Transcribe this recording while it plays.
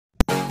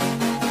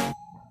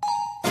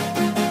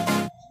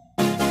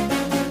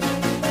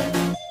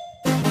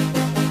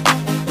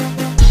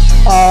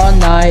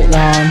night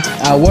long,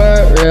 I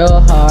work real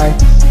hard.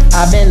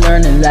 I've been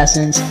learning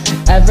lessons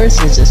ever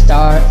since the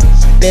start.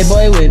 Big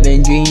boy with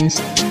big dreams,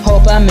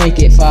 hope I make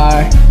it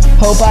far.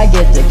 Hope I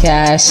get the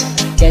cash,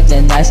 get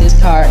the nicest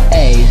car.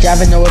 Ayy,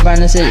 driving nowhere around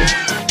the city.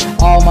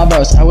 All my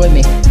bros are with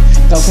me,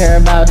 don't care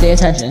about the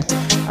attention.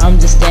 I'm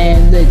just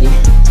staying litty.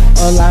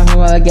 All I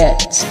wanna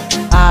get,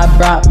 I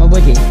brought my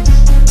wiggy,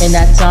 and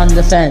that's on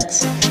the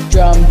fence.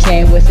 Drum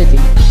came with 50.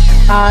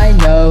 I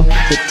know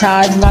the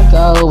tide's not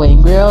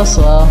going real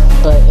slow,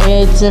 but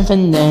it's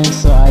infinite,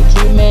 so I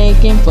keep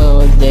making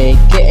flows. They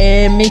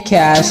getting me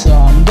cash, so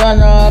I'm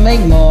gonna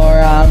make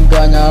more. I'm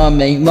gonna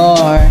make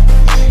more.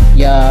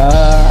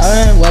 Yeah,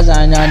 when was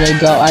I not a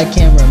go? I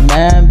can't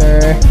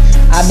remember.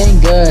 I've been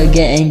good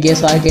getting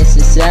gifts like it's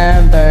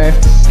December.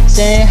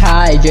 Staying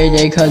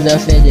hydrated cause the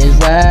fit is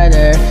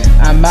wetter.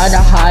 I'm at a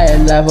higher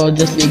level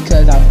just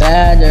because I'm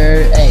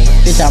better. Ayy,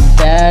 bitch I'm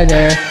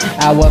better,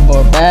 I want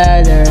more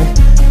better.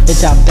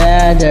 Bitch I'm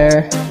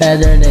better,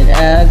 better than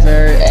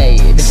ever. Ayy,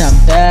 bitch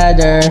I'm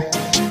better,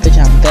 bitch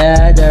I'm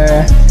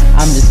better.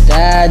 I'm just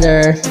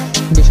better,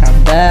 bitch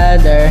I'm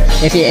better.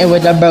 If you ain't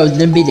with the bros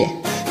then beat it.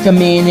 Come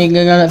here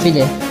nigga gonna feed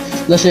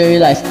it. Luxury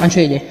life, I'm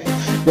treated.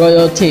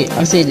 Royalty,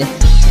 I'm seated.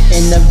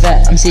 In the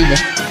vet, I'm seated.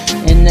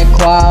 In the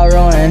quad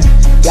rolling.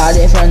 Got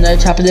it from the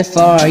top of the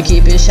floor,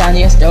 keep it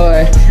shiny and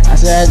stored. I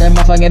swear that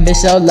motherfucking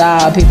bitch so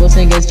loud, people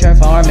think it's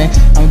transforming.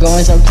 I'm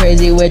going so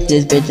crazy with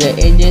this bitch, the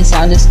engine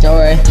sound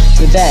distorted.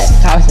 With that,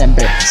 cops and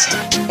bricks,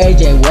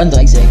 AJ 1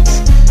 like 6.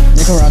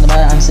 Look around the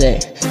bottom, I'm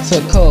sick,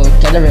 so cold,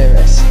 got a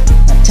reverse.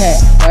 I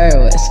tech,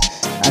 wireless,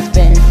 I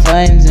spit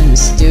flames in the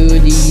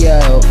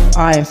studio.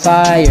 I'm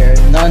fire,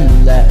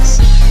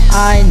 nonetheless.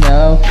 I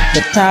know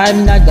the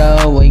time's not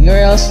going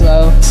real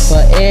slow,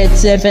 but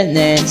it's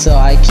infinite, so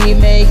I keep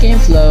making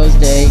flows.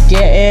 They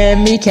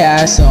getting me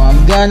cash, so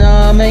I'm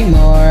gonna make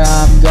more.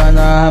 I'm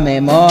gonna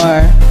make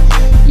more.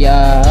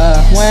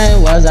 Yeah,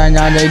 when was I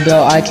not a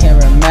go? I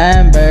can't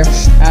remember.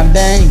 I've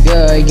been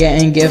good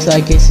getting gifts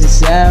like it's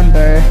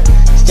December.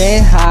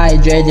 Staying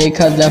hydrated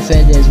cause the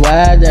fit is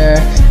weather.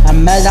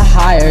 I'm at a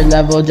higher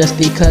level just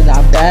because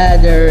I'm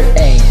better.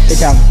 Ayy,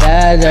 bitch I'm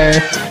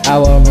better, I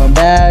want more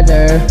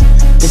better.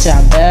 Bitch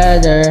I'm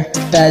better,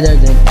 better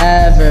than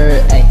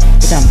ever. Ayy,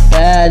 bitch I'm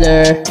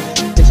better,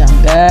 bitch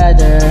I'm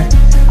better.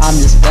 I'm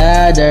just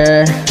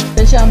better,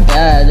 bitch I'm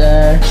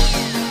better.